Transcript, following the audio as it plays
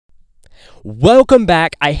Welcome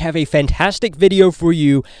back. I have a fantastic video for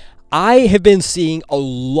you. I have been seeing a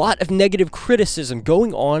lot of negative criticism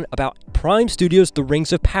going on about Prime Studio's The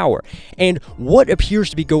Rings of Power, and what appears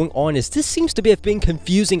to be going on is this seems to have been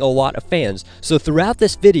confusing a lot of fans. So throughout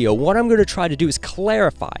this video, what I'm going to try to do is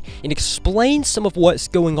clarify and explain some of what's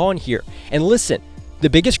going on here. And listen, the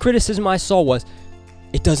biggest criticism I saw was,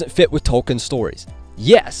 it doesn't fit with Tolkien's stories.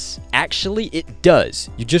 Yes, actually it does.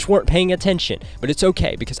 You just weren't paying attention, but it's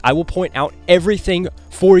okay because I will point out everything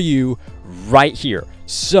for you right here.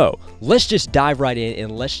 So let's just dive right in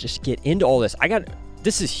and let's just get into all this.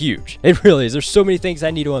 This is huge. It really is. There's so many things I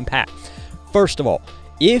need to unpack. First of all,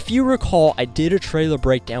 if you recall, I did a trailer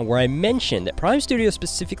breakdown where I mentioned that Prime Studio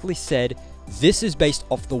specifically said this is based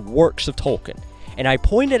off the works of Tolkien. And I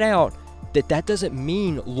pointed out that that doesn't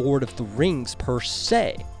mean Lord of the Rings per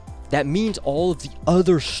se. That means all of the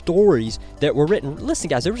other stories that were written. Listen,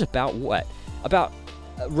 guys, there was about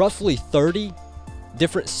roughly 30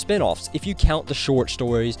 different spin-offs if you count the short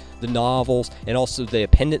stories, the novels, and also the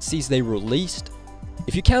appendices they released.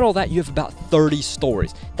 If you count all that, you have about 30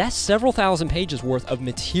 stories. That's several thousand pages worth of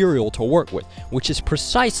material to work with, which is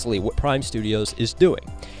precisely what Prime Studios is doing.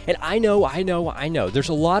 And I know, there's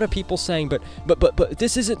a lot of people saying, but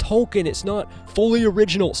this isn't Tolkien, it's not fully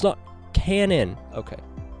original, it's not canon. Okay.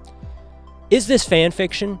 Is this fan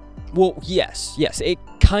fiction? Well, yes, it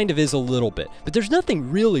kind of is a little bit, but there's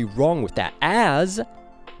nothing really wrong with that.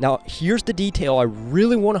 Now, here's the detail I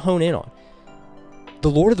really want to hone in on.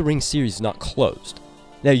 The Lord of the Rings series is not closed.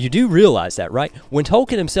 Now, you do realize that, right? When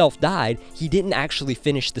Tolkien himself died, he didn't actually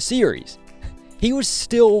finish the series. He was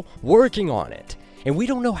still working on it. And we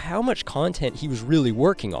don't know how much content he was really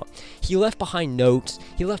working on. He left behind notes,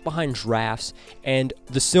 he left behind drafts, and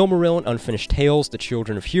the Silmarillion, Unfinished Tales, The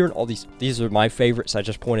Children of Hurin, all these are my favorites, I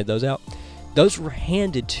just pointed those out. Those were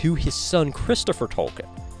handed to his son, Christopher Tolkien.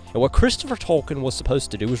 And what Christopher Tolkien was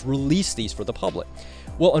supposed to do was release these for the public.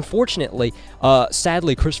 Well, unfortunately,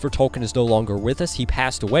 sadly, Christopher Tolkien is no longer with us. He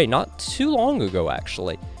passed away not too long ago,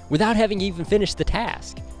 actually, without having even finished the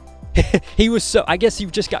task. I guess he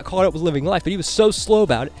just got caught up with living life, but he was so slow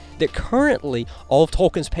about it that currently all of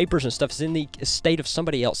Tolkien's papers and stuff is in the estate of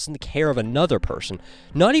somebody else, in the care of another person,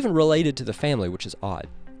 not even related to the family, which is odd.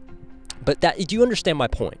 But do you understand my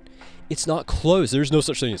point? It's not closed. There's no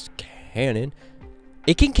such thing as canon.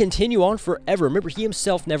 It can continue on forever. Remember, he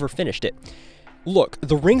himself never finished it. Look,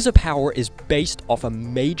 The Rings of Power is based off a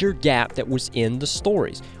major gap that was in the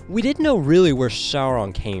stories. We didn't know really where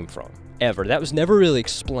Sauron came from. Ever. That was never really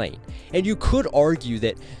explained. And you could argue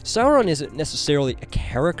that Sauron isn't necessarily a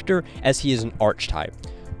character as he is an archetype,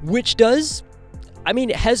 which does,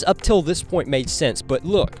 it has up till this point made sense, but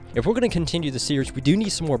look, if we're going to continue the series, we do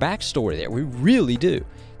need some more backstory there. We really do.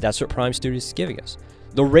 That's what Prime Studios is giving us.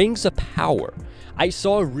 The Rings of Power. I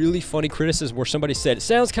saw a really funny criticism where somebody said, it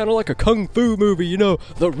sounds kind of like a kung fu movie, you know,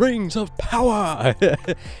 The Rings of Power.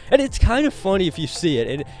 And it's kind of funny if you see it,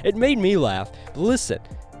 and it made me laugh. But listen,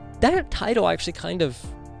 that title actually kind of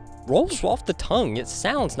rolls off the tongue. It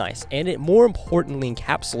sounds nice, and it more importantly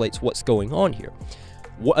encapsulates what's going on here.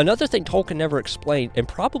 Another thing Tolkien never explained, and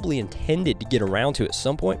probably intended to get around to at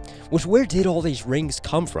some point, was where did all these rings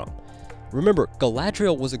come from? Remember,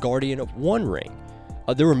 Galadriel was a guardian of one ring.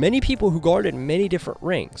 There were many people who guarded many different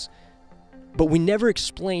rings, but we never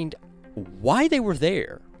explained why they were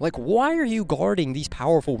there. Like, why are you guarding these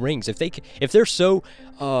powerful rings? If they're so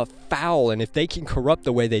foul and if they can corrupt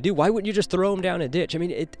the way they do, why wouldn't you just throw them down a ditch?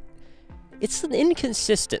 It's an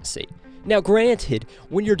inconsistency. Now, granted,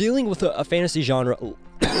 when you're dealing with a fantasy genre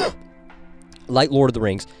like Lord of the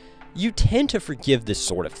Rings, you tend to forgive this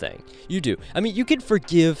sort of thing. You do. You can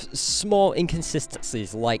forgive small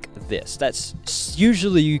inconsistencies like this. That's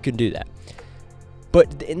usually you can do that.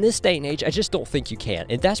 But in this day and age, I just don't think you can.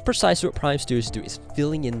 And that's precisely what Prime Studios do, is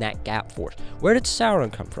filling in that gap for us. Where did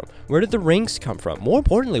Sauron come from? Where did the rings come from? More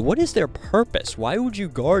importantly, what is their purpose? Why would you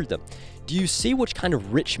guard them? Do you see which kind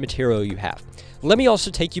of rich material you have? Let me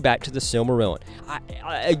also take you back to the Silmarillion.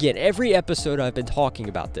 Again, every episode I've been talking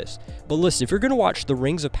about this. But listen, if you're going to watch The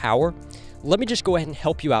Rings of Power, let me just go ahead and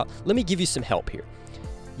help you out. Let me give you some help here.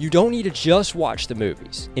 You don't need to just watch the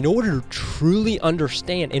movies. In order to truly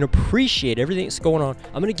understand and appreciate everything that's going on,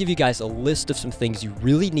 I'm going to give you guys a list of some things you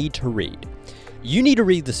really need to read. You need to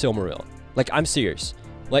read the Silmarillion. Like, I'm serious.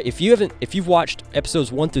 Like, if you've watched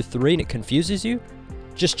episodes 1 through 3 and it confuses you,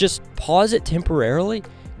 just pause it temporarily.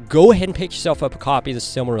 Go ahead and pick yourself up a copy of the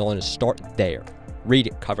Silmarillion and start there. Read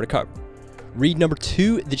it cover to cover. Read number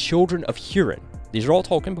 2, The Children of Hurin. These are all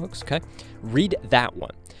Tolkien books, okay? Read that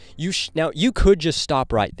one. Now, you could just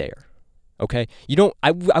stop right there, okay?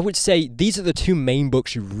 I would say these are the 2 main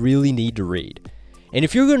books you really need to read. And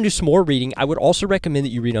if you're going to do some more reading, I would also recommend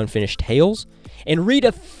that you read Unfinished Tales and read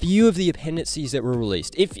a few of the appendices that were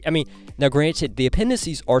released. Now granted, the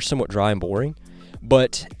appendices are somewhat dry and boring,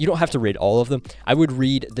 but you don't have to read all of them. I would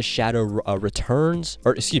read The Shadow Return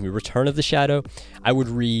of the Shadow. I would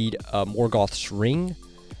read Morgoth's Ring,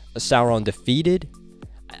 Sauron Defeated.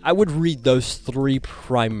 I would read those 3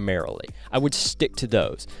 primarily. I would stick to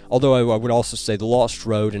those. Although I would also say The Lost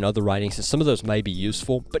Road and other writings, and some of those may be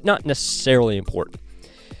useful, but not necessarily important.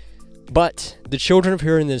 But The Children of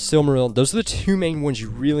Húrin and The Silmarillion, those are the 2 main ones you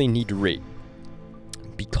really need to read,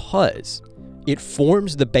 because it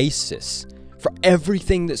forms the basis for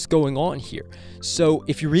everything that's going on here. So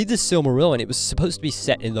if you read the Silmarillion, it was supposed to be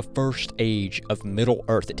set in the first age of Middle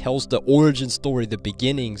Earth. It tells the origin story, the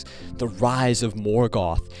beginnings, the rise of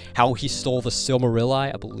Morgoth, how he stole the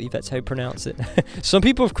Silmarilli. I believe that's how you pronounce it. Some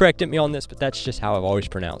people have corrected me on this, but that's just how I've always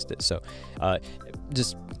pronounced it. So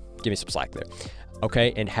just give me some slack there.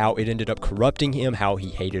 Okay, and how it ended up corrupting him, how he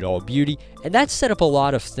hated all beauty, and that set up a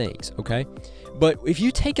lot of things, okay? But if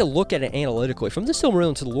you take a look at it analytically, from the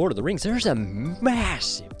Silmarillion to the Lord of the Rings, there's a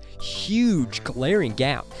massive, huge, glaring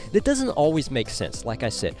gap that doesn't always make sense. Like I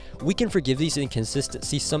said, we can forgive these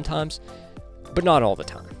inconsistencies sometimes, but not all the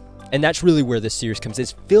time. And that's really where this series comes in.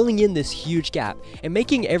 It's filling in this huge gap and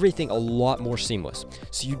making everything a lot more seamless.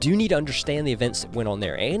 So you do need to understand the events that went on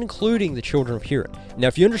there, and including the Children of Húrin. Now,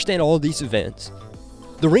 if you understand all of these events,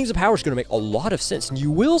 the Rings of Power is going to make a lot of sense, and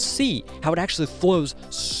you will see how it actually flows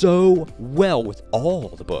so well with all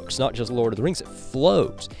the books, not just Lord of the Rings. It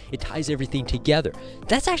flows. It ties everything together.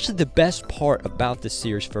 That's actually the best part about this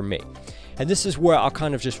series for me. And this is where I'll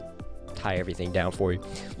kind of just tie everything down for you.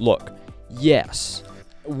 Look, yes,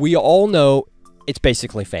 we all know it's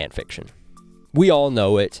basically fan fiction. We all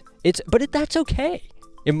know it. But that's okay.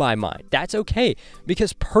 In my mind, that's okay,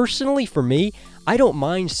 because personally for me, I don't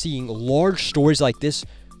mind seeing large stories like this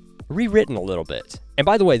rewritten a little bit. And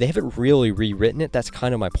by the way, they haven't really rewritten it. That's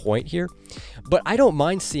kind of my point here. But I don't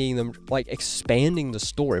mind seeing them like expanding the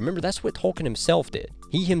story. Remember, that's what Tolkien himself did.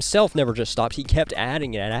 He himself never just stopped. He kept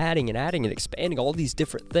adding and adding and adding and expanding all these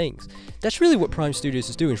different things. That's really what Prime Studios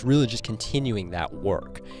is doing, is really just continuing that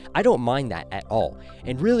work. I don't mind that at all.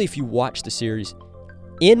 And really, if you watch the series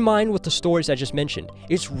in mind with the stories I just mentioned,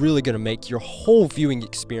 it's really going to make your whole viewing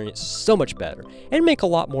experience so much better and make a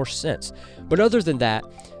lot more sense. But other than that,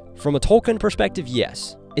 from a Tolkien perspective,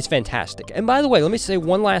 yes, it's fantastic. And by the way, let me say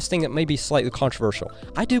one last thing that may be slightly controversial.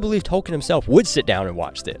 I do believe Tolkien himself would sit down and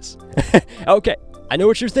watch this. Okay, I know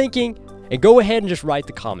what you're thinking, and go ahead and just write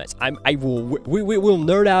the comments. We will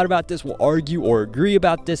nerd out about this, we'll argue or agree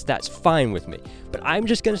about this, that's fine with me. But I'm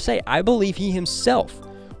just going to say, I believe he himself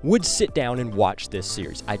would sit down and watch this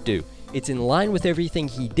series. I do. It's in line with everything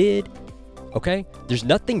he did, okay? There's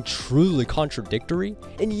nothing truly contradictory.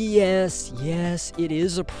 And yes, it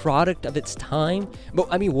is a product of its time. But,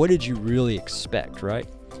 I mean, what did you really expect, right?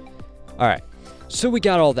 All right. So we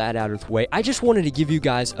got all that out of the way. I just wanted to give you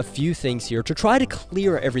guys a few things here to try to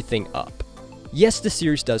clear everything up. Yes, the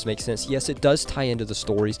series does make sense. Yes, it does tie into the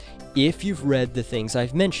stories if you've read the things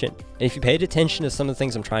I've mentioned. And if you paid attention to some of the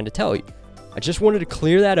things I'm trying to tell you. I just wanted to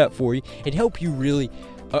clear that up for you and help you really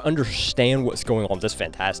understand what's going on with this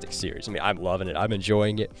fantastic series. I mean, I'm loving it. I'm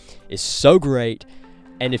enjoying it. It's so great.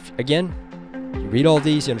 And if, again, you read all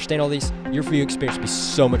these, you understand all these, your viewing experience will be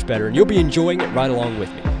so much better, and you'll be enjoying it right along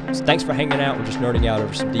with me. So thanks for hanging out. We're just nerding out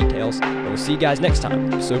over some details, and we'll see you guys next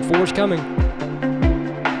time. Episode 4 is coming.